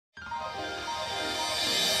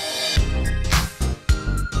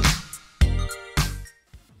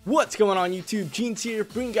What's going on YouTube? Jeans here,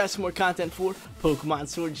 bringing you guys some more content for Pokemon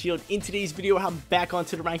Sword and Shield. In today's video, I'm back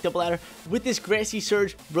onto the ranked double ladder with this Grassy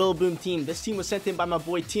Surge Rillaboom team. This team was sent in by my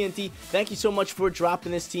boy TNT. Thank you so much for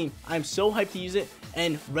dropping this team. I'm so hyped to use it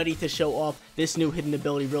and ready to show off this new hidden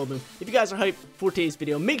ability Rillaboom. If you guys are hyped for today's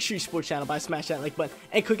video, make sure you support the channel by smashing that like button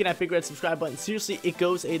and clicking that big red subscribe button. Seriously, it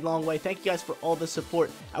goes a long way. Thank you guys for all the support.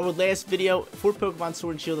 Our last video for Pokemon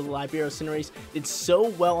Sword and Shield of the Libero Cinderace did so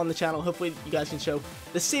well on the channel. Hopefully you guys can show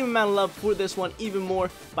the same amount of love for this one, even more,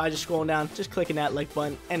 by just scrolling down, just clicking that like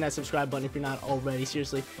button and that subscribe button if you're not already.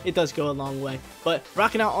 Seriously, it does go a long way. But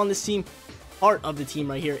rocking out on this team, part of the team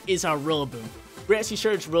right here, is our Rillaboom. Grassy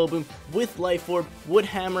Surge Rillaboom with Life Orb, Wood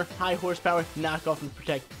Hammer, High Horsepower, Knock Off, and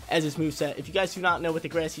Protect as his moveset. If you guys do not know what the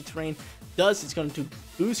grassy terrain does, it's going to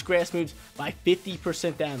boost grass moves by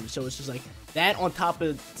 50% damage. So it's just like that on top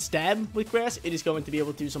of stab with grass, it is going to be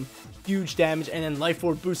able to do some huge damage. And then Life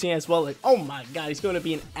Orb boosting as well. Like, oh my god, he's going to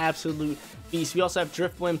be an absolute beast. We also have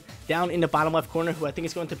Drifblim down in the bottom left corner, who I think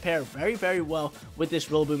is going to pair very, very well with this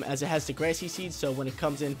Rillaboom, as it has the Grassy Seeds. So when it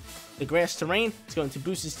comes in the grass terrain, it's going to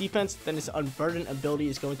boost its defense. Then its Unburden ability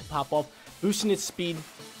is going to pop off, boosting its speed,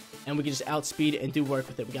 and we can just outspeed and do work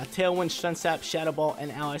with it. We got Tailwind, Strength Sap, Shadow Ball,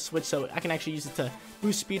 and Ally Switch, so I can actually use it to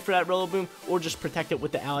boost speed for that Rillaboom, or just protect it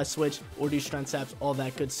with the Ally Switch, or do Strength Saps, all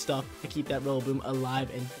that good stuff to keep that Rillaboom alive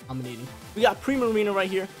and dominating. We got Primarina right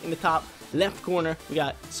here in the top left corner. We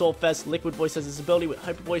got Soul Fest, Liquid Voice as its ability with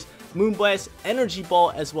Hyper Voice, Moonblast, Energy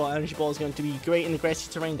Ball as well. Energy Ball is going to be great in the grassy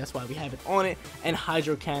terrain, that's why we have it on it, and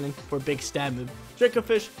Hydro Cannon for a big stab move. Draco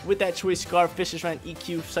Fish with that Choice Scarf, Fish's Rent,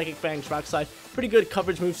 EQ, Psychic Fangs, Rock Slide. Pretty good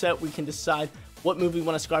coverage moveset. We can decide what move we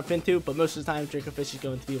want to Scarf into, but most of the time Draco Fish is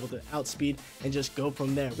going to be able to outspeed and just go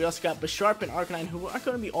from there. We also got Bisharp and Arcanine, who are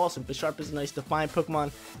going to be awesome. Bisharp is a nice defiant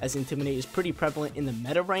Pokemon, as Intimidate is pretty prevalent in the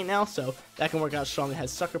meta right now, so that can work out strong. It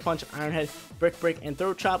has Sucker Punch, Iron Head, Brick Break, and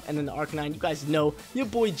Throat Chop. And then the Arcanine, you guys know your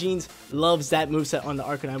boy Jeans loves that moveset on the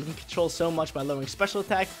Arcanine. We can control so much by lowering special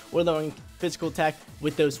attack or lowering physical attack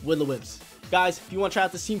with those Will-O-Wisps. Guys, if you want to try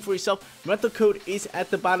out this team for yourself, rental code is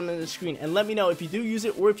at the bottom of the screen. And let me know if you do use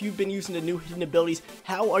it, or if you've been using the new hidden abilities.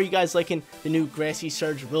 How are you guys liking the new Grassy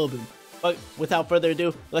Surge Rillaboom? But without further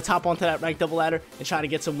ado, let's hop onto that ranked double ladder and try to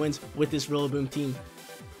get some wins with this Rillaboom team.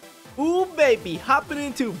 Ooh, baby, hopping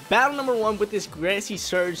into battle number 1 with this Grassy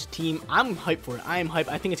Surge team. I'm hyped for it. I am hyped.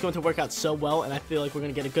 I think it's going to work out so well, and I feel like we're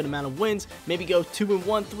going to get a good amount of wins. Maybe go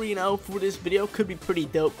 2-1, 3-0 for this video. Could be pretty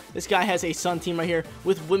dope. This guy has a Sun team right here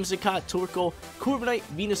with Whimsicott, Torkoal, Corviknight,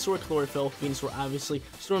 Venusaur, Chlorophyll, Venusaur obviously,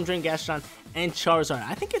 Storm Drain, Gastrodon, and Charizard.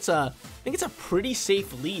 I think it's a pretty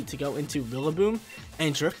safe lead to go into Rillaboom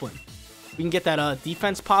and Drifblim. We can get that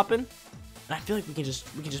defense popping. I feel like we can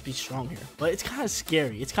just be strong here, but it's kind of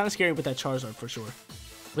scary. It's kind of scary with that Charizard for sure.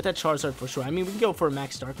 With that Charizard for sure. I mean, we can go for a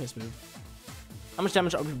Max Darkness move. How much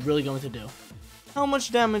damage are we really going to do? How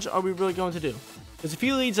much damage are we really going to do? Because if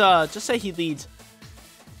he leads, just say he leads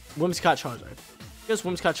Whimsicott Charizard. If he goes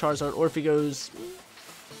Whimsicott Charizard, or if he goes,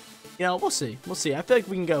 you know, we'll see. We'll see. I feel like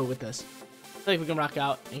we can go with this. I feel like we can rock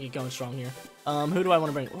out and get going strong here. Who do I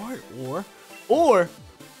want to bring? Or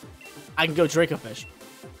I can go Draco Fish.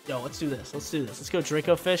 Yo, let's do this. Let's do this. Let's go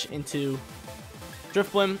Draco Fish into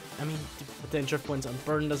Drifblim. I mean, but then Drifblim's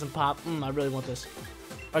Unburden doesn't pop. I really want this.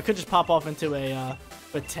 Or I could just pop off into a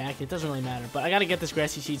attack. It doesn't really matter. But I got to get this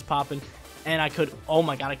Grassy Seeds popping. And I could, oh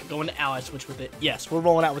my god, I could go into Ally Switch with it. Yes, we're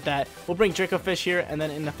rolling out with that. We'll bring Draco Fish here. And then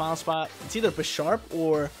in the final spot, it's either Bisharp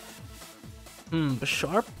or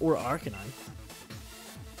Arcanine.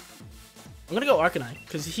 I'm going to go Arcanine,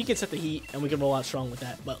 because he can set the heat, and we can roll out strong with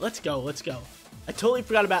that. But let's go, let's go. I totally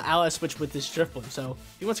forgot about Ally Switch with this Drifblim, so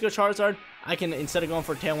if he wants to go Charizard, I can, instead of going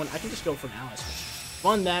for a Tailwind, I can just go for an Ally Switch.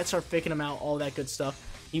 Run that, start faking him out, all that good stuff.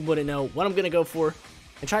 He wouldn't know what I'm going to go for,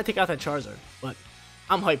 and try to take out that Charizard. But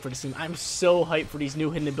I'm hyped for this team. I'm so hyped for these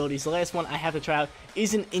new hidden abilities. The last one I have to try out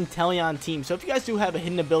is an Inteleon team. So if you guys do have a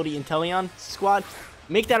hidden ability Inteleon squad,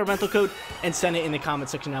 make that a rental code and send it in the comment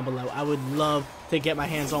section down below. I would love to get my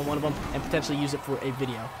hands on one of them and potentially use it for a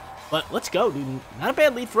video. But let's go, dude. Not a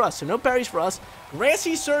bad lead for us, so no parries for us.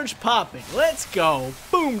 Grassy Surge popping. Let's go.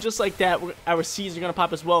 Boom, just like that. Our C's are going to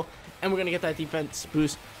pop as well, and we're going to get that defense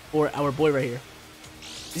boost for our boy right here.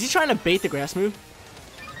 Is he trying to bait the grass move?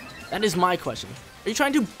 That is my question. Are you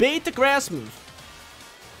trying to bait the grass move?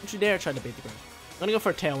 Don't you dare try to bait the grass. I'm going to go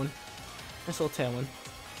for a Tailwind. Nice little Tailwind.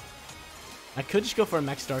 I could just go for a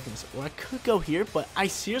Max Darkness, or I could go here, but I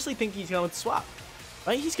seriously think he's going to swap.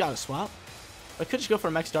 Right? He's got to swap. I could just go for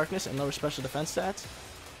a Max Darkness and lower special defense stats.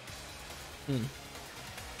 And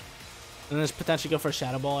then just potentially go for a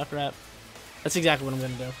Shadow Ball after that. That's exactly what I'm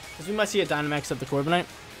going to do. Because we might see a Dynamax of the Corviknight.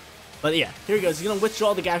 But yeah, here he goes. He's going to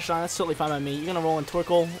withdraw the Gastrodon. That's totally fine by me. You're going to roll in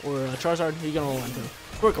Torkoal or Charizard. Who are you going to roll into?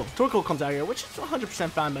 Torkoal. Torkoal comes out here, which is 100%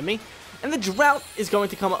 fine by me. And the Drought is going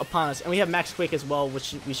to come upon us. And we have Max Quake as well,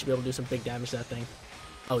 which we should be able to do some big damage to that thing.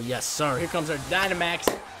 Oh, yes, sir. Here comes our Dynamax.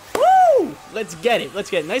 Woo! Let's get it. Let's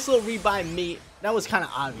get it. Nice little read by me. That was kind of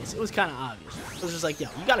obvious. It was kind of obvious. It was just like, yo,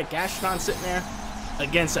 you got a Gastrodon sitting there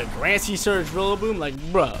against a GRASSY Surge Rillaboom. Like,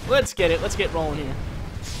 bruh, let's get it. Let's get rolling here.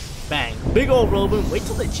 Bang. Big old Rillaboom. Wait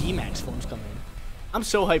till the G-Max forms come in. I'm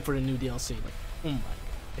so hyped for the new DLC. Like, oh my God.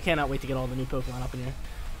 I cannot wait to get all the new Pokemon up in here.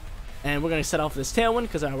 And we're going to set off this Tailwind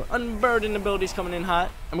because our Unburdened ability is coming in hot.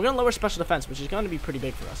 And we're going to lower Special Defense, which is going to be pretty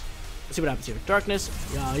big for us. Let's see what happens here. Darkness.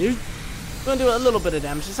 Yeah, you. We're going to do a little bit of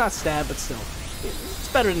damage. It's not stab, but still.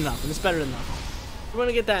 It's better than nothing. It's better than nothing. We're going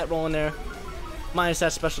to get that rolling there. Minus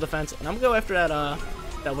that Special Defense. And I'm going to go after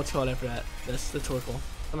that, what's called after that? The Torkoal.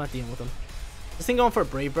 I'm not dealing with him. This thing going for a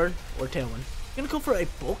Brave Bird or Tailwind. He's going to go for a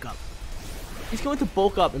Bulk Up. He's going to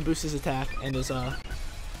bulk up and boost his attack and his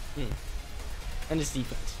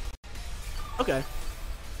defense. Okay.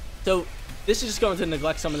 So this is just going to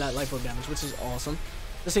neglect some of that Life Orb damage, which is awesome.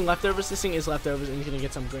 This thing leftovers. This thing is leftovers, and he's going to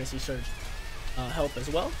get some GRASSY Surge help as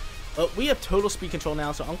well. But we have total speed control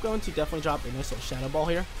now, so I'm going to definitely drop a nice little Shadow Ball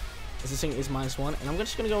here, as this thing is -1, and I'm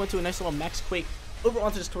just going to go into a nice little Max Quake over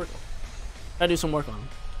onto this Torkoal. Gotta do some work on him.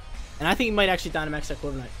 And I think he might actually Dynamax that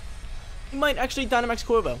Corviknight. He might actually Dynamax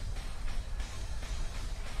Corvo.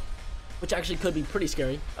 Which actually could be pretty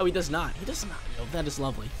scary. Oh, he does not. He does not. Yo, that is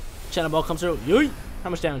lovely. Shadow Ball comes through. Yoy! How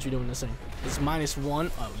much damage are we doing this thing? It's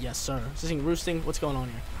 -1. Oh, yes, sir. Is this thing roosting? What's going on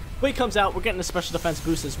here? Quake comes out. We're getting a special defense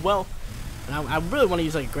boost as well. And I really want to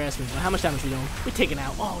use like a grass move. How much damage are we doing? We're taking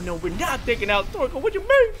out. Oh, no, we're not taking out Torkoal. What you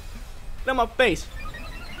mean? Get out my face.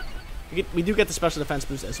 We do get the special defense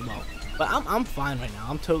boost as well. But I'm fine right now.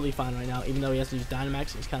 I'm totally fine right now. Even though he has to use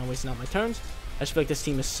Dynamax, he's kind of wasting out my turns. I just feel like this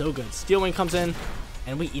team is so good. Steel Wing comes in,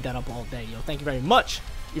 and we eat that up all day, yo. Thank you very much.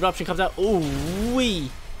 Eruption comes out.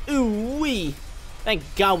 Ooh-wee. Ooh-wee. Thank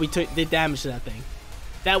God we did damage to that thing.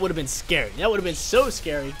 That would have been scary. That would have been so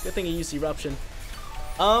scary. Good thing he used Eruption.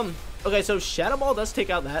 Okay, so Shadow Ball does take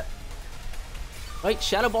out that. Right?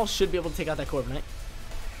 Shadow Ball should be able to take out that Corviknight.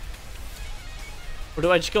 Or do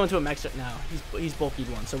I just go into a max? No, he's bulkied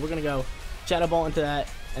one. So we're going to go Shadow Ball into that.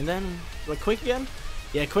 And then, like, Quake again?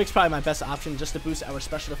 Yeah, Quake's probably my best option just to boost our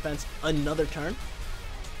special defense another turn.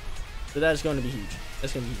 So that is going to be huge.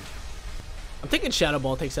 That's going to be huge. I'm thinking Shadow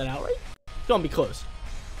Ball takes that out, right? It's going to be close.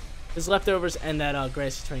 His leftovers and that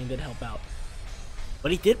GRASSY Terrain did help out.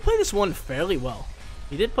 But he did play this one fairly well.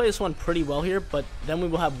 He did play this one pretty well here, but then we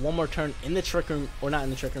will have one more turn in the Trick Room, or not in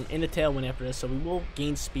the Trick Room, in the Tailwind after this, so we will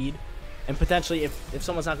gain speed. And potentially, if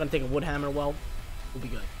someone's not going to take a Wood Hammer well, we'll be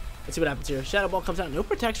good. Let's see what happens here. Shadow Ball comes out, no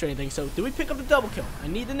protection or anything, so do we pick up the double kill? I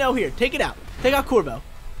need to know here. Take it out. Take out Corvo.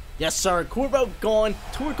 Yes, sir. Corvo gone.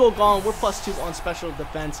 Torkoal gone. We're +2 on special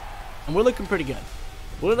defense, and we're looking pretty good.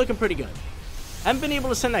 We're looking pretty good. Haven't been able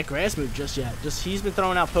to send that grass move just yet. He's been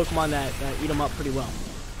throwing out Pokemon that eat him up pretty well.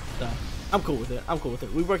 So I'm cool with it. I'm cool with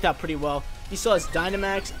it. We worked out pretty well. He still has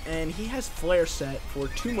Dynamax, and he has Flare set for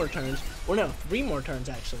 2 more turns. Or no, 3 more turns,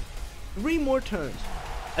 actually. 3 more turns.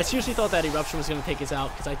 I seriously thought that Eruption was going to take us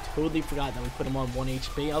out because I totally forgot that we put him on 1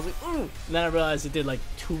 HP. I was like, ooh. And then I realized it did like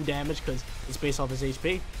 2 damage because it's based off his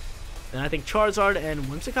HP. And I think Charizard and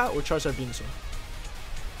Whimsicott or Charizard Venusaur.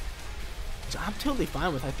 So I'm totally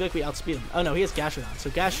fine with it. I feel like we outspeed him. Oh no, he has Gastrodon. So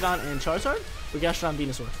Gastrodon and Charizard? Or Gastrodon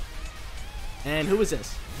Venusaur? And who is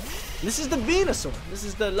this? This is the Venusaur. This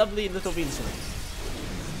is the lovely little Venusaur.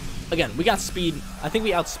 Again, we got speed. I think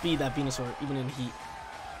we outspeed that Venusaur even in heat.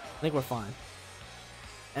 I think we're fine.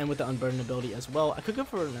 And with the Unburdened ability as well. I could go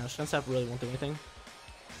for no, Strength Sap really won't do anything.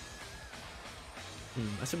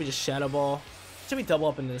 I said we just Shadow Ball. Should we double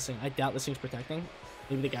up into this thing? I doubt this thing's protecting.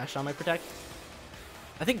 Maybe the Gastrodon might protect.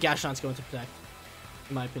 I think Gastrodon's going to protect,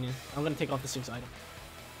 in my opinion. I'm going to take off this thing's item.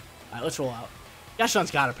 Alright, let's roll out.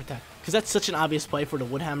 Gastrodon's got to protect. Because that's such an obvious play for the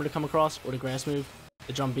Wood Hammer to come across. Or the Grass move.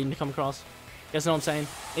 The Drum Beam to come across. You guys know what I'm saying?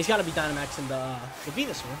 He's got to be Dynamaxing the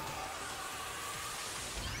Venusaur.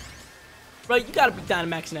 Right, you got to be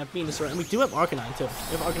Dynamaxing that Venusaur. And we do have Arcanine, too.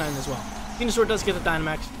 We have Arcanine as well. Venusaur does get the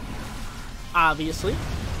Dynamax. Obviously.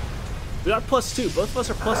 We are +2. Both of us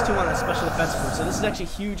are +2 on that special defense move. So this is actually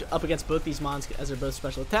huge up against both these mons as they're both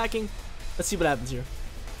special attacking. Let's see what happens here.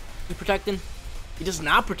 He protecting? He does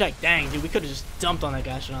not protect. Dang, dude. We could have just dumped on that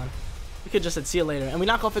Gastrodon. We could have just said see you later. And we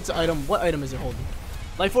knock off its item. What item is it holding?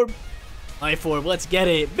 Life Orb? Life Orb. Let's get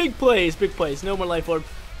it. Big plays. Big plays. No more Life Orb.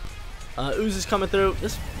 Ooze is coming through.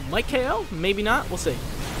 This might KO. Maybe not. We'll see.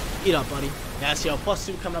 Eat up, buddy. Yes, yo.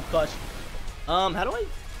 +2 coming up clutch. How do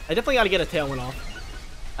I definitely got to get a Tailwind off.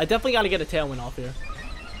 I definitely got to get a Tailwind off here.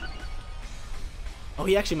 Oh,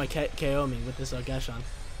 he actually might KO me with this Gashon.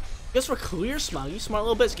 Goes for Clear Smog. You smart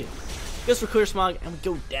little biscuit. Goes for Clear Smog, and we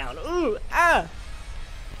go down. Ooh, ah!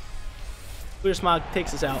 Clear Smog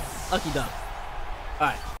takes us out. Lucky duck.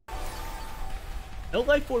 Alright. No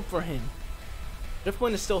life orb for him. Drift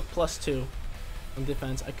Wind is still +2 on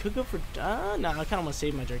defense. I could go for... no, I kind of want to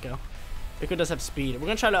save my Draco. Draco does have speed. We're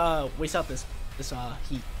going to try to waste out this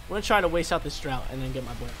heat. We're going to try to waste out this drought and then get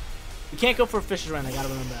my boy. We can't go for a Fish's Run. I got to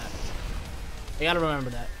remember that. I got to remember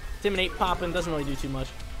that. Intimidate popping doesn't really do too much.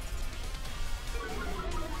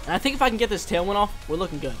 And I think if I can get this Tailwind off, we're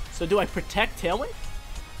looking good. So do I protect Tailwind?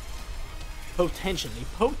 Potentially.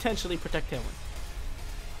 Potentially protect Tailwind.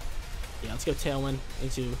 Yeah, let's go Tailwind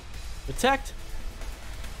into protect.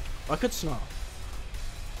 Or I could Snarl.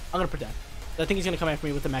 I'm going to protect. I think he's going to come after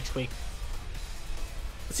me with the Max Quake.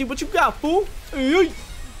 Let's see what you got, fool.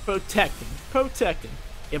 Protecting. Protecting.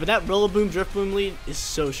 Yeah, but that Rillaboom Driftboom lead is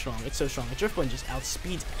so strong. It's so strong. The Driftboom just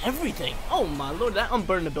outspeeds everything. Oh my lord, that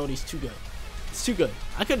Unburden ability is too good. It's too good.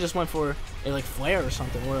 I could have just went for a like Flare or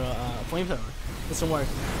something, or a Flamethrower. Doesn't work.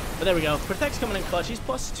 But there we go. Protect's coming in clutch. He's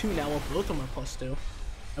 +2 now. Well, both of them are +2.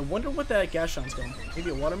 I wonder what that Gashon's going.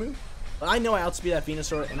 Maybe a Water move? But I know I outspeed that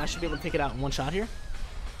Venusaur, and I should be able to take it out in one shot here.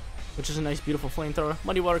 Which is a nice, beautiful Flamethrower.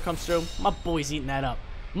 Muddy Water comes through. My boy's eating that up.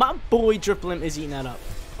 My boy Drifblim is eating that up.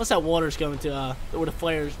 Plus that water's going to, or the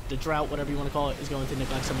flares, the drought, whatever you want to call it, is going to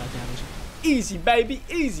neglect some of that damage. Easy, baby,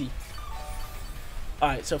 easy.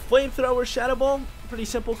 Alright, so Flamethrower, Shadow Ball, pretty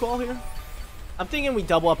simple call here. I'm thinking we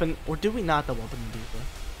double up, or do we not double up in the deeper?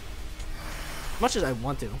 As much as I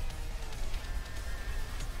want to.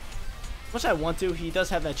 As much as I want to, he does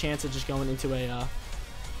have that chance of just going into a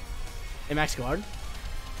Max Guard.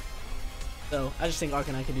 So, I just think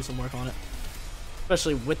Arcanine can do some work on it.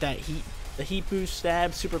 Especially with that heat. The heat boost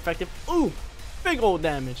stab, super effective. Ooh, big old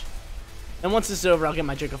damage. And once this is over, I'll get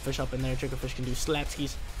my Draco Fish up in there. Draco Fish can do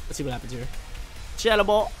slapskis. Let's see what happens here. Shadow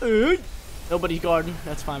Ball. Nobody's guarding.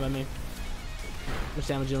 That's fine by me. How much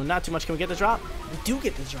damage doing? Not too much. Can we get the drop? We do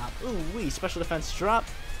get the drop. Ooh, wee. Special defense drop.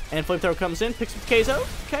 And Flamethrower comes in, picks up KO.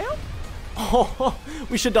 KO. Oh,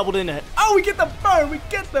 we should double in it. Oh, we get the burn. We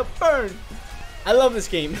get the burn. I love this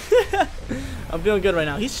game. I'm feeling good right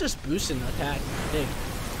now. He's just boosting the attack big.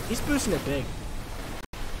 He's boosting it big.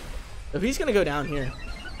 If he's going to go down here,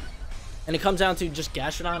 and it comes down to just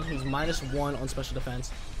Gastrodon, who's -1 on special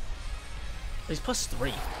defense. He's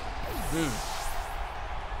 +3. See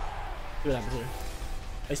what happens here.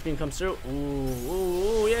 Ice Beam comes through.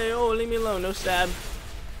 Ooh, yeah, oh, leave me alone. No stab.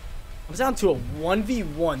 I'm down to a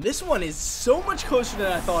 1v1. This one is so much closer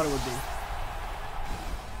than I thought it would be.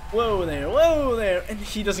 Whoa there, whoa there. And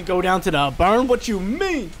he doesn't go down to the burn? What you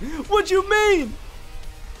mean? What you mean?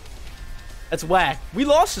 That's whack. We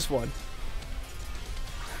lost this one.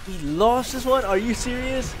 We lost this one? Are you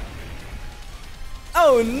serious?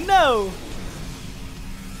 Oh no!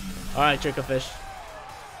 Alright, Draco Fish.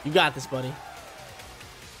 You got this, buddy.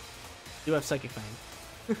 You have Psychic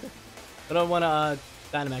Fang. I don't want to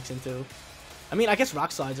Dynamax into. I mean, I guess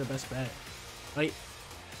Rock Slide's our best bet. Right?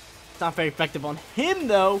 It's not very effective on him,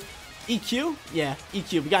 though. EQ? Yeah,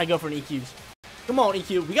 EQ. We gotta go for an EQs. Come on,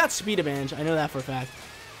 EQ. We got speed advantage. I know that for a fact.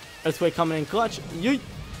 Earthquake coming in clutch. Yeet.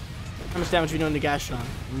 How much damage are we doing to Gastrodon?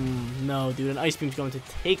 No, dude. An Ice Beam's going to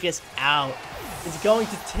take us out. It's going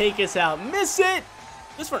to take us out. Miss it!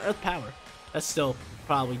 Just for Earth Power. That's still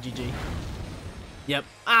probably GG. Yep.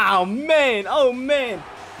 Oh, man. Oh, man.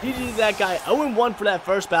 GG to that guy. 0-1 for that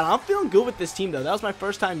first battle. I'm feeling good with this team, though. That was my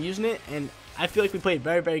first time using it, and I feel like we played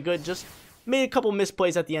very, very good. Just made a couple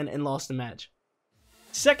misplays at the end and lost the match.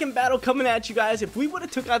 Second battle coming at you guys. If we would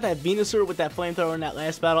have took out that Venusaur with that Flamethrower in that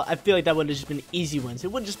last battle, I feel like that would have just been easy wins.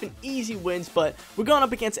 It would have just been easy wins, but we're going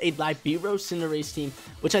up against a Libero Cinderace team,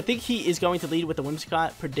 which I think he is going to lead with the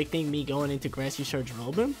Whimsicott, predicting me going into Grassy Surge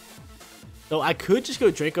Rillaboom. So I could just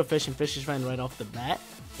go Draco Fish and Fish's Friend right off the bat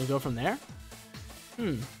and go from there.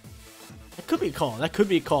 That could be a call. That could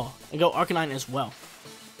be a call. And go Arcanine as well.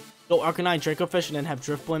 Go Arcanine, Draco Fish, and then have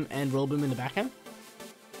Drifblim and Rillaboom in the backhand.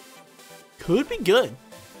 Could be good.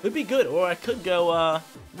 Could be good. Or I could go,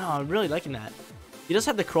 no, I'm really liking that. He does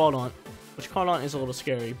have the Crawdaunt, which Crawdaunt is a little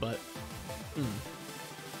scary, but,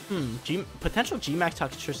 potential G-Max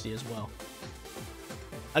Toxtricity as well.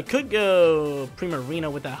 I could go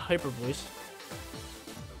Primarina with that Hyper Voice.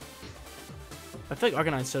 I feel like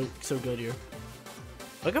Arcanine's so good here.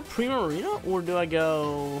 Do I go Primarina, or do I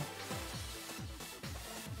go...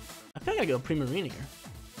 I feel like I go Primarina here.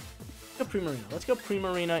 Let's go Primarina. Let's go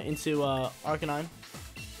Primarina into Arcanine.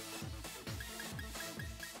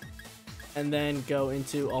 And then go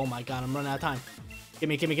into... Oh my god, I'm running out of time. Give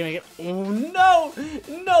me. Oh no!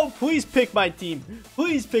 No, please pick my team.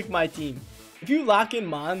 Please pick my team. If you lock in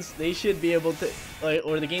Mons, they should be able to,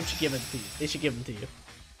 or the game should give it to you. They should give them to you.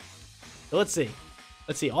 So let's see.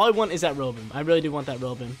 Let's see. All I want is that Rillaboom. I really do want that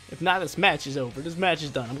Rillaboom. If not, this match is over. This match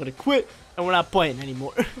is done. I'm gonna quit, and we're not playing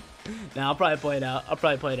anymore. Now I'll probably play it out.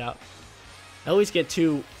 I always get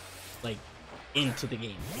too, like, into the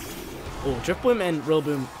game. Oh, Drifblim and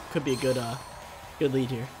Rillaboom could be a good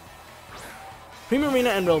lead here.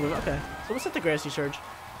 Primarina and Rillaboom. Okay. So let's set the Grassy Surge.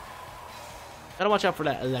 Gotta watch out for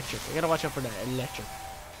that electric. I gotta watch out for that electric.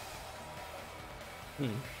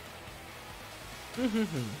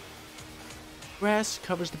 Grass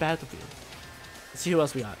covers the battlefield. Let's see who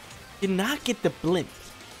else we got. Did not get the Blimp.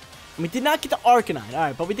 And we did not get the Arcanine.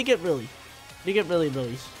 Alright, but we did get Rilly. We did get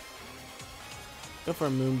Rillies. Go for a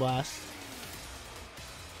Moonblast.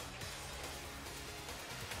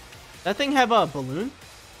 That thing have a balloon?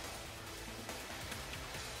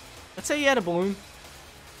 Let's say he had a balloon.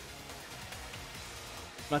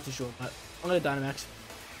 Not too sure, but I'm gonna Dynamax.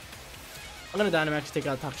 Take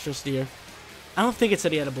out Toxtricity here. I don't think it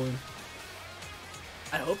said he had a balloon.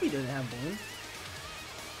 I hope he didn't have a balloon.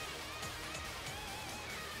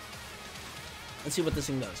 Let's see what this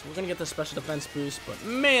thing does. We're gonna get the special defense boost, but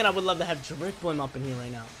man, I would love to have Drifblim up in here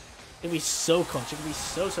right now. It'd be so clutch. It could be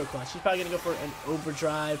so clutch. He's probably gonna go for an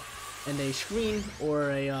overdrive and a screen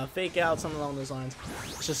or a fake out, something along those lines.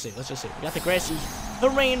 Let's just see. We got the Grassy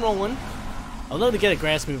Terrain rolling. I'd love to get a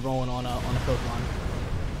grass move rolling on a Pokemon.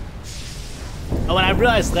 Oh, and I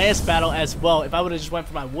realized last battle as well, if I would have just went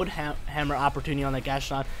for my Wood Hammer opportunity on that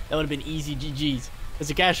Gastrodon, that would have been easy GG's. Because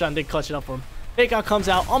the Gastrodon did clutch it up for him. Fake out comes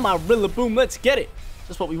out on my Rillaboom. Let's get it.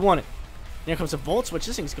 That's what we wanted. And here comes the Volt Switch.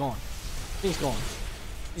 This thing's gone. He's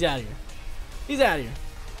out of here.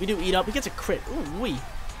 We do eat up. He gets a crit. Ooh, wee.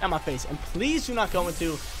 At my face. And please do not go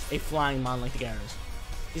into a flying mon like the Gyarados.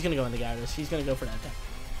 He's going to go into Gyarados. He's going to go for that attack.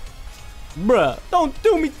 Bruh, don't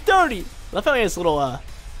do me dirty. Left how he has little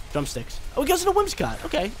drumsticks. Oh, he goes into Whimsicott.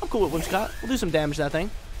 Okay, I'm cool with Whimsicott. We'll do some damage to that thing.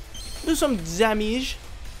 Do some damage.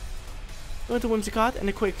 Go into Whimsicott and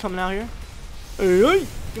the Quake coming out here. Hey,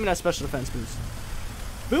 give me that special defense boost.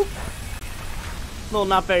 Boop. Little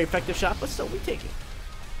not very effective shot, but still, we take it.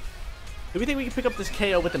 Do we think we can pick up this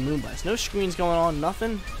KO with the Moonblast? No screens going on,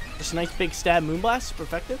 nothing. Just a nice big stab Moonblast, super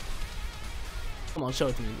effective. Come on, show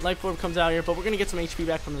it to me. Life Orb comes out here, but we're going to get some HP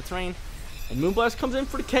back from the terrain. And Moonblast comes in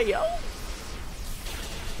for the KO.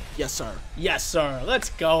 Yes, sir. Yes, sir. Let's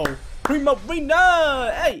go.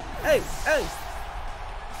 Primarina! Hey.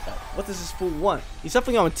 What does this fool want? He's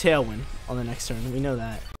definitely going Tailwind on the next turn. We know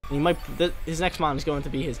that. And he might. His next mon is going to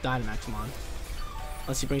be his Dynamax mon.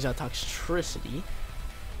 Unless he brings out Toxtricity.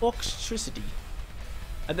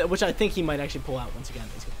 Which I think he might actually pull out once again.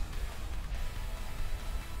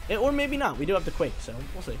 Or maybe not. We do have the Quake, so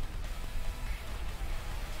we'll see.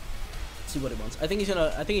 See what it wants. I think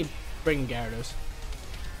he's bringing Gyarados.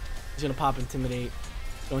 He's gonna pop Intimidate,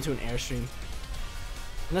 go into an Airstream.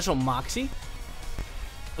 Initial Moxie.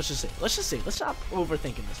 Let's just see. Let's stop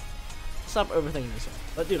overthinking this. One.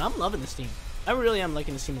 But dude, I'm loving this team. I really am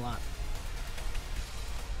liking this team a lot.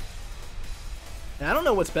 And I don't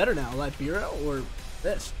know what's better now, Libera or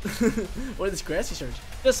this, or this Grassy Surge.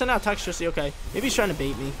 Just send out Toxtricity. Okay, maybe he's trying to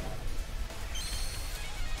bait me.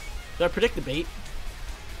 Do I predict the bait?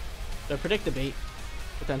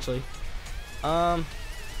 Potentially. I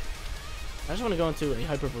just want to go into a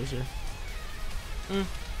Hyper Voice here. I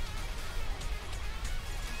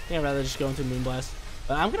think I'd rather just go into Moonblast.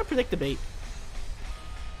 But I'm going to predict the bait.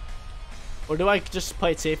 Or do I just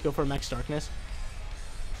play it safe, go for a Max Darkness?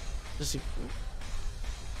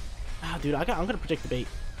 Dude, I'm going to predict the bait.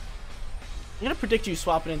 I'm going to predict you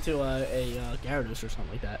swapping into a Gyarados or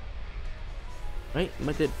something like that. Right?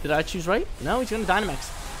 Did I choose right? No, he's going to Dynamax.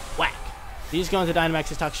 Whack. He's going to Dynamax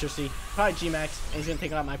his Toxtricity. Probably G-Max. And he's going to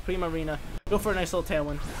take out my Primarina. Go for a nice little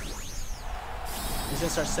Tailwind. He's going to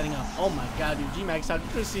start setting up. Oh my god, dude. G-Max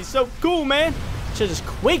Toxtricity is so cool, man. Should have just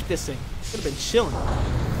quaked this thing. Could have been chilling.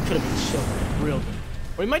 Real good.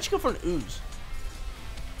 Or he might just go for an Ooze.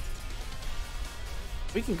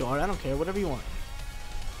 We can guard. I don't care. Whatever you want.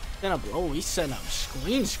 Setting up. Oh, he's setting up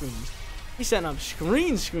screens. He's setting up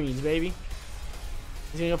screens, baby.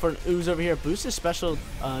 He's going to go for an Ooze over here. Boost his special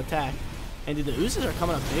attack. And dude, the Oozes are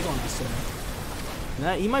coming up big on us today.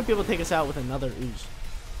 Now, he might be able to take us out with another Ooze.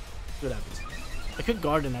 See what happens. I could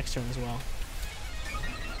guard the next turn as well.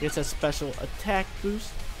 Gets that special attack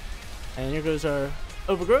boost. And here goes our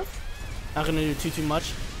Overgrowth. Not going to do too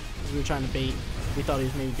much. Because we were trying to bait. We thought he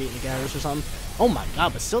was maybe baiting the Gyarados or something. Oh my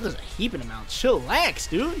god, but still does a heaping amount. Chillax,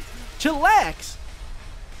 dude. Chillax.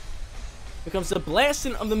 Here comes the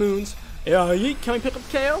blasting of the moons. Yeah, can we pick up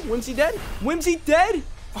KO? Whimsy dead? Whimsy dead?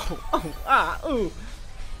 Ooh.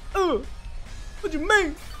 What you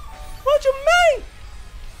mean? What you mean?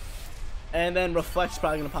 And then Reflect's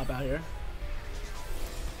probably gonna pop out here.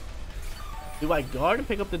 Do I guard and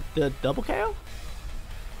pick up the double KO?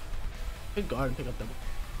 I could guard and pick up double.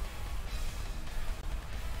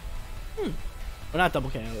 Or not double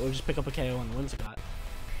KO, or just pick up a KO on the Whimsicott.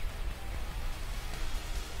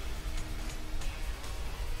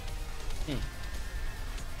 I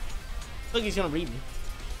think he's gonna read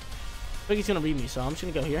me. So I'm just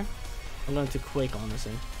gonna go here. I'm going to Quake on this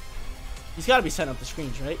thing. He's gotta be setting up the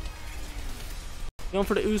screens, right? Going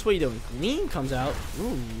for the ooze, what are you doing? Gleam comes out.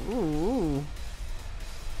 Ooh.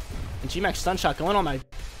 And G-Max stun shot going on my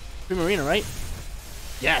Primarina, right?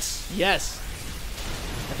 Yes.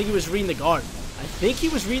 I think he was reading the guard.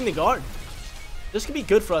 This could be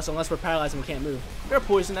good for us unless we're paralyzed and we can't move. They're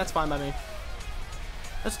poison, that's fine by me.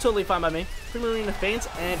 That's totally fine by me. Primarina faints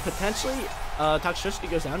and potentially Toxtricity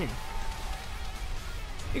goes down here.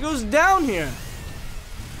 It goes down here.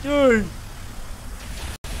 Dude.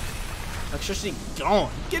 Toxtricity gone.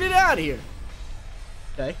 Get it out of here.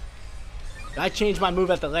 Okay. I changed my move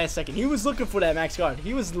at the last second. He was looking for that max guard.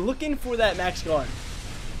 We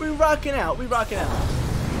rocking out.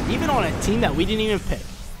 Even on a team that we didn't even pick.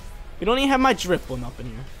 We don't even have my Drift Bloom up in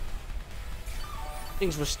here.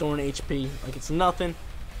 Things restoring HP like it's nothing.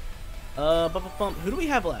 Who do we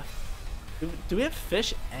have left? Do we have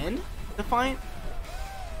Fish and Defiant?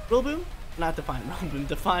 Rillaboom? Not Defiant. Rillaboom.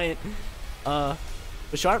 Defiant.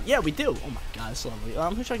 Sharp? Yeah, we do. Oh my god, it's lovely.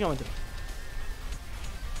 Who should I go into?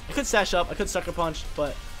 I could Sash up. I could Sucker Punch, but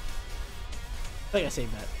I think I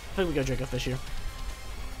saved that. I think we go Draco Fish here.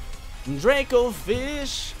 Draco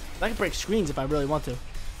Fish. I can break screens if I really want to.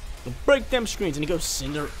 He'll break them screens, and he goes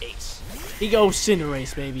Cinderace.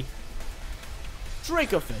 Baby.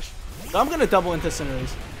 Draco Fish. So I'm gonna double into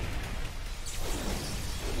Cinderace.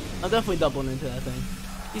 I'm definitely doubling into that thing.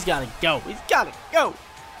 He's gotta go.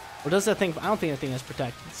 Or does that thing? I don't think that thing has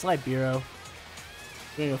Protect. It's like Bureau.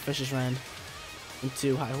 We're gonna go Fish's Rend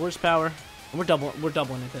into high horsepower, and we're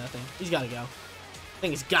doubling into that thing. He's gotta go. I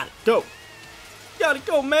think he's gotta go. Gotta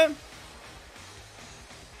go, man.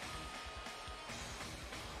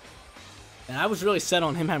 And I was really set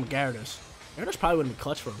on him having Gyarados. Gyarados probably wouldn't be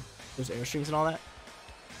clutch for him. Those airstreams and all that.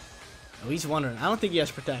 Oh, he's wondering. I don't think he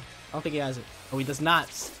has Protect. I don't think he has it. Oh, he does not.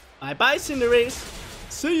 Bye-bye, Cinderace.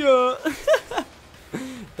 See ya.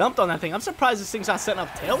 Dumped on that thing. I'm surprised this thing's not setting up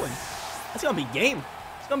Tailwind. That's gonna be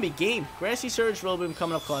game. Grassy Surge, Rillaboom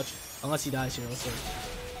coming up clutch. Unless he dies here. Let's see.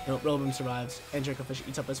 Nope, Rillaboom survives. And Draco Fish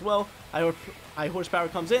eats up as well. High horsepower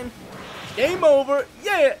comes in. Game over.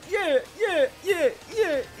 Yeah.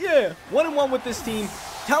 1-1 with this team.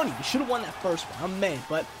 I'm telling you, we should have won that first one. I'm mad.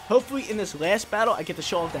 But hopefully in this last battle, I get to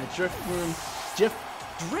show off that Drift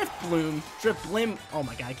Blim. Oh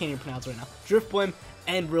my god, I can't even pronounce it right now. Drift Blim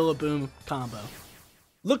and Rillaboom combo.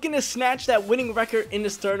 Looking to snatch that winning record in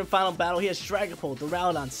this third and final battle, he has Dragapult,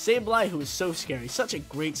 Duraludon, Sableye, who is so scary. Such a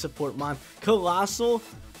great support mon. Colossal,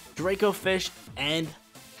 Draco Fish, and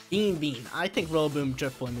Bean. I think Rillaboom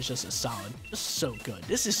Drift Blim is just a solid. Just so good.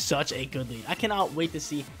 This is such a good lead. I cannot wait to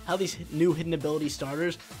see how these new hidden ability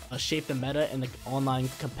starters shape the meta and the online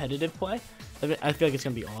competitive play. I feel like it's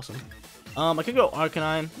going to be awesome. I could go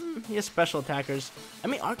Arcanine. He has special attackers. I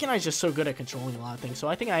mean, Arcanine is just so good at controlling a lot of things, so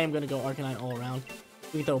I think I am going to go Arcanine all around.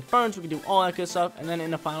 We can throw Burns, we can do all that good stuff, and then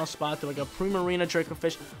in the final spot, do I go Primarina, Draco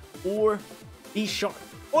Fish, or B-Sharp,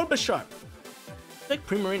 or B-Sharp. I think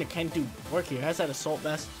Primarina can do work here. He has that Assault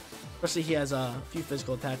Vest, especially he has a few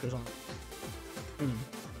physical attackers on.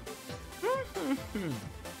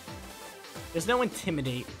 There's no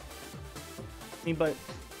Intimidate. I mean, but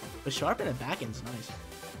B-Sharp in the back end is nice.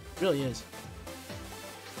 It really is.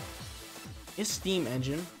 It's Steam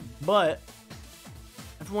Engine, but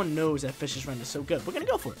everyone knows that Fish's Rend is so good. We're gonna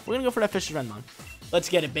go for it. We're gonna go for that Fish's Rend, man. Let's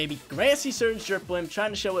get it, baby. Grassy Surge, Drift Blim,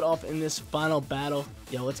 trying to show it off in this final battle.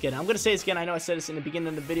 Yo, let's get it. I'm gonna say this again. I know I said this in the beginning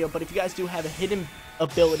of the video, but if you guys do have a hidden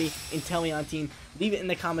ability Inteleon team, leave it in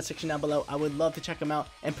the comment section down below. I would love to check them out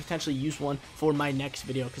and potentially use one for my next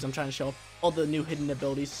video because I'm trying to show off all the new hidden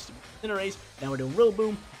abilities. Cinderace, now we're doing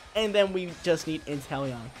Rillaboom, and then we just need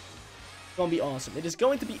Inteleon. It's gonna be awesome. It is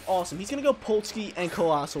going to be awesome. He's gonna go Polsky and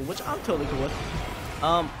Colossal, which I'm totally cool with.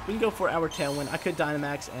 We can go for our Tailwind. I could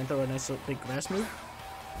Dynamax and throw a nice little big grass move.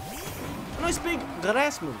 A nice big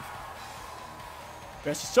grass move.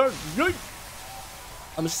 Grassy Surge.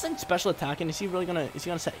 I'm just saying special attacking. Is he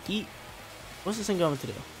gonna set heat? What's this thing going to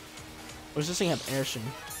do? Or does this thing have Airstream?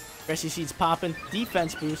 Grassy Seeds popping.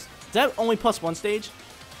 Defense boost. Is that only +1 stage?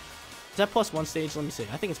 Is that +1 stage? Let me see.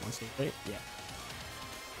 I think it's 1 stage, right? Yeah.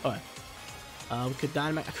 Alright. We could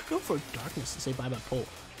Dynamax. I could go for Darkness and say bye-bye Pole.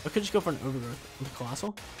 I could just go for an Overgrowth with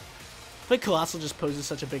Colossal. like Colossal just poses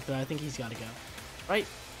such a big threat. I think he's got to go. Right?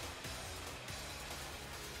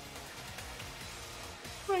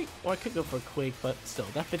 Right. Or I could go for a Quake, but still,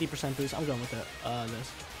 that 50% boost, I'm going with it.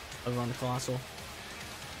 This over on the Colossal.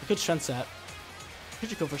 I could Strength Set. I could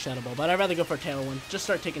just go for Shadow Ball, but I'd rather go for Tailwind. Just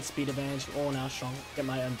start taking speed advantage, rolling out strong, get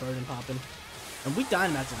my Unburden popping. And we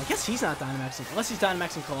Dynamaxing. I guess he's not Dynamaxing, unless he's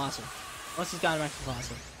Dynamaxing Colossal. Unless he's Dynamaxing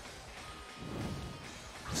Colossal.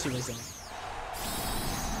 Let's see what he's doing.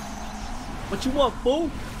 What you want, fool?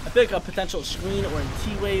 I feel like a potential screen or a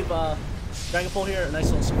T-Wave Dragon Pole here, a nice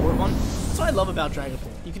little support one. That's what I love about Dragon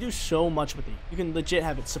Pole. You can do so much with it. You can legit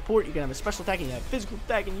have it support, you can have a special attack, you can have physical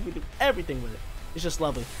attack, and you can do everything with it. It's just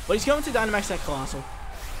lovely. But he's going to Dynamax that Colossal.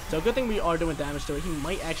 So good thing we are doing damage to it. He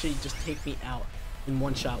might actually just take me out in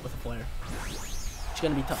one shot with a flare. It's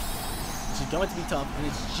going to be tough. This is going to be tough. And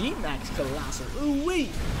it's G-Max Colossal. Ooh-wee.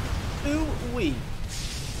 Ooh-wee.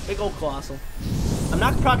 Big old Colossal. I'm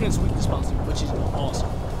not proccing its weakness policy, which is awesome.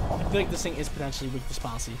 I feel like this thing is potentially weakness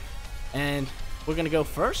policy. And we're going to go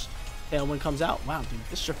first. Tailwind comes out. Wow, dude.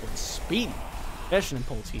 This Driftwood's speedy. Better than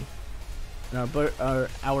Polsky. And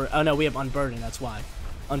oh no, we have Unburden, that's why.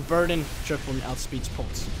 Unburden, Driftwood outspeeds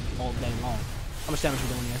Pulse all day long. How much damage are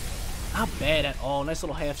we doing here? Not bad at all. Nice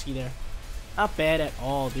little half ski there. Not bad at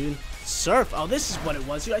all, dude. Surf. Oh, this is what it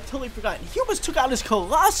was, dude. I totally forgot. He almost took out his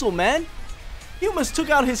Colossal, man. He almost took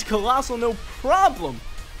out his Colossal, no problem.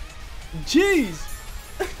 Jeez.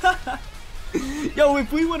 Yo,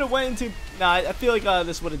 if we would have went into... Nah, I feel like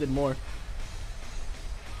this would have did more.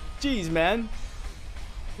 Jeez, man.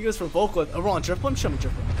 He goes for Volclith. Oh, we're on Driftwood. Show me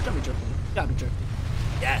Driftwood. Show me Driftwood. Gotta be Driftwood.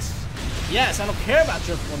 Yes. Yes, I don't care about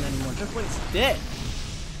Driftwood anymore. Driftwood's dead.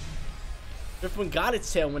 Driftwood got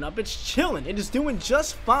its Tailwind up. It's chilling. It is doing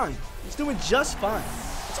just fine. It's doing just fine.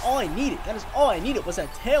 That's all I needed. That is all I needed was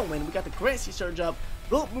that Tailwind. We got the Grassy Surge up.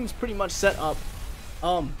 Rillaboom's pretty much set up.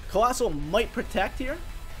 Colossal might protect here.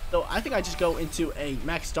 So I think I just go into a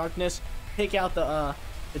Max Darkness, take out the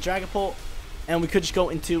Dragon Pole, and we could just go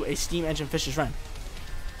into a Steam Engine Fisher's Wren.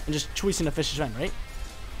 And just choice into Fisher's Wren, right?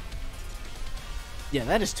 Yeah,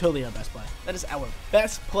 that is totally our best play. That is our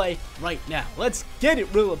best play right now. Let's get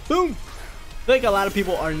it, Rillaboom! I feel like a lot of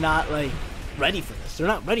people are not, like, ready for this. They're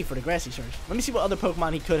not ready for the Grassy Surge. Let me see what other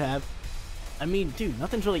Pokemon he could have. I mean, dude,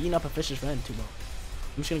 nothing's really eating up a Fisher's Wren too well.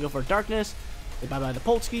 I'm just going to go for Darkness. Say bye-bye the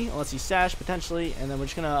Polsky, unless he's Sash, potentially. And then we're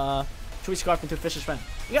just going to Choice Scarf into Fisher's Wren.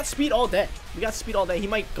 We got speed all day. We got speed all day. He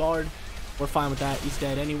might guard. We're fine with that. He's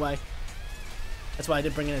dead anyway. That's why I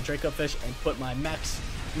did bring in a Draco Fish and put my max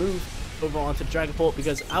move over onto the Dragon Pole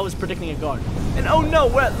because I was predicting a guard. And oh no,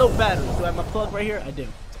 we're at low battery. Do I have my plug right here? I do.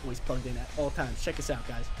 It's always plugged in at all times. Check us out,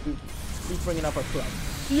 guys. We're bringing up our plug.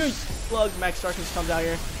 Yeet! Plug, Max Darkness comes out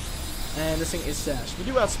here. And this thing is Sash. We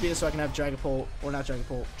do outspeed it so I can have Dragon Pole, or not Dragon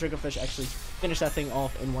Pole, Draco Fish actually finish that thing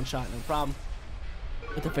off in one shot, no problem.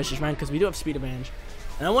 With the Fisher's Wren, because we do have speed advantage.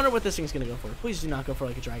 And I wonder what this thing's going to go for. Please do not go for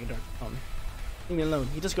like a Dragon Dart. Leave me alone.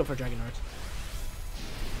 He does go for a Dragon Dart.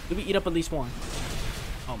 Did we eat up at least one?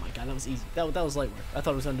 Oh my god, that was easy. That was light work. I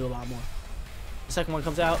thought it was going to do a lot more. The second one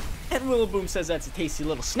comes out, and Rillaboom says that's a tasty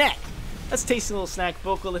little snack. That's a tasty little snack.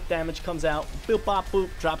 Vocalith damage comes out. Boop, bop, boop.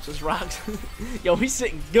 Drops his rocks. Yo, we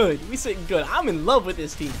sitting good. We sitting good. I'm in love with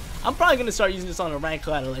this team. I'm probably going to start using this on a rank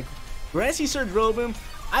ladder. Like, Grassy Surge Rillaboom,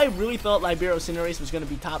 I really thought Libero Cinderace was going to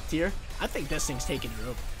be top tier. I think this thing's taking it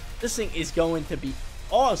over. This thing is going to be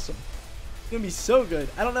awesome. It's going to be so good.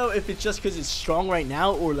 I don't know if it's just because it's strong right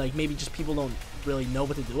now or, like, maybe just people don't really know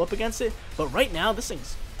what to do up against it. But right now, this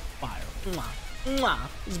thing's fire. Mwah. Mwah.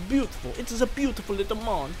 It's beautiful. It is a beautiful little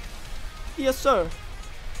mon. Yes, sir.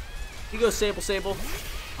 He goes Sable.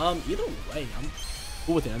 Either way, I'm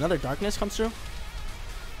cool with it. Another Darkness comes through.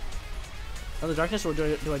 Another Darkness, or do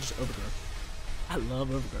I just Overgrowth? I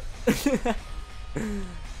love Overgrowth.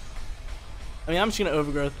 I mean, I'm just going to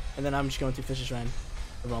Overgrowth, and then I'm just going to Fisher's Wren.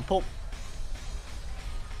 Over on Pulp.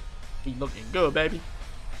 He looking good, baby.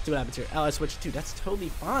 Let's see what happens here. Ally Switch 2. That's totally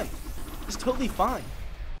fine. It's totally fine.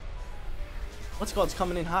 What's it called? It's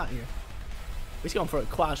coming in hot here. He's going for a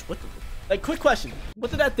Quash. What the... Like, quick question.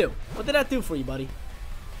 What did that do? What did that do for you, buddy?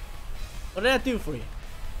 What did that do for you?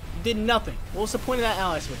 You did nothing. What was the point of that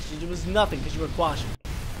ally switch? It was nothing because you were quashing.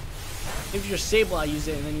 If you're Sable, I used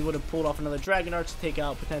it, and then you would have pulled off another Dragon Arch to take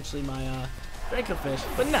out potentially my Draco Fish.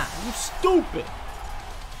 But nah, you stupid.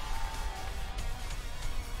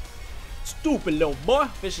 Stupid little boy.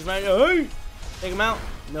 Fish is right here. Hey! Take him out.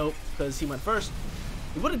 Nope, because he went first.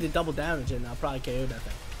 He would have did double damage and I probably KO'd that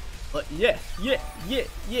thing. But yeah.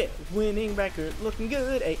 Winning record, looking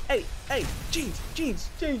good. Hey. Jeans.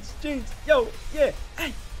 Yo, yeah.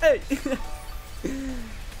 Hey.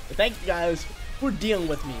 But thank you guys for dealing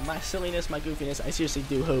with me, my silliness, my goofiness. I seriously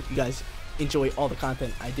do hope you guys enjoy all the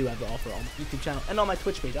content I do have to offer on my YouTube channel and on my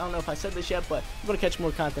Twitch page. I don't know if I said this yet, but if you want to catch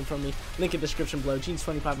more content from me, link in the description below.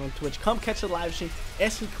 Jeans25 on Twitch. Come catch the live stream,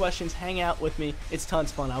 ask me questions, hang out with me. It's tons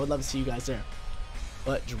of fun. I would love to see you guys there.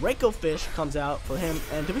 But Draco Fish comes out for him.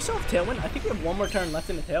 And do we still have Tailwind? I think we have one more turn left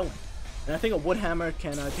in the Tailwind. And I think a Wood Hammer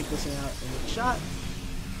can take this thing out in a shot.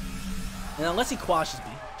 And unless he quashes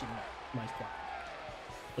me,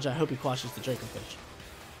 which I hope he quashes the Draco Fish.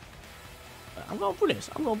 I'm going for this.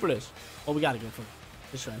 I'm going for this. Well, we got to go for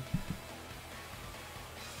this round.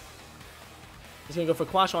 He's going to go for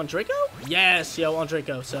quash on Draco? Yes, yo, on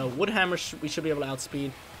Draco. So, Wood Hammer, we should be able to outspeed.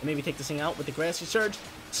 And maybe take this thing out with the Grassy Surge.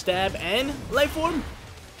 Stab and Life Orb.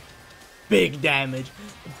 Big damage.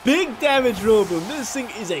 Big damage, Rillaboom. This thing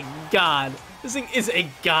is a god. This thing is a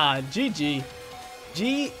god. GG.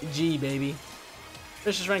 GG, baby.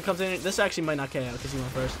 Vicious Rank comes in. This actually might not KO because he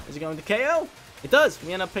went first. Is he going to KO? It does.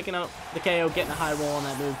 We end up picking up the KO, getting a high roll on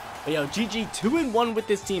that move. But yo, GG, 2-1 with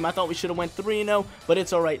this team. I thought we should have went 3-0, but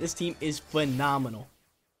it's alright. This team is phenomenal.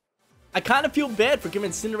 I kind of feel bad for giving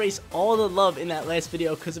Cinderace all the love in that last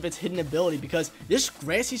video because of its hidden ability, because this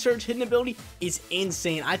Grassy Surge hidden ability is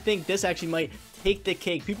insane. I think this actually might take the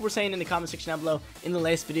cake. People were saying in the comment section down below in the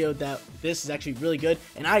last video that this is actually really good,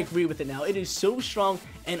 and I agree with it now. It is so strong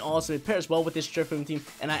and awesome. It pairs well with this Drifloon team,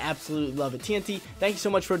 and I absolutely love it. TNT, thank you so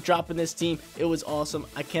much for dropping this team. It was awesome.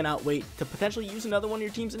 I cannot wait to potentially use another one of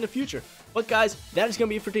your teams in the future. But guys, that is going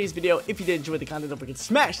to be it for today's video. If you did enjoy the content, don't forget to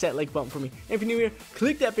smash that like button for me. And if you're new here,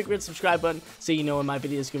 click that big red subscribe button so you know when my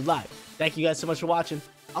videos go live. Thank you guys so much for watching.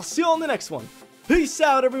 I'll see you all in the next one. Peace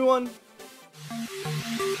out, everyone.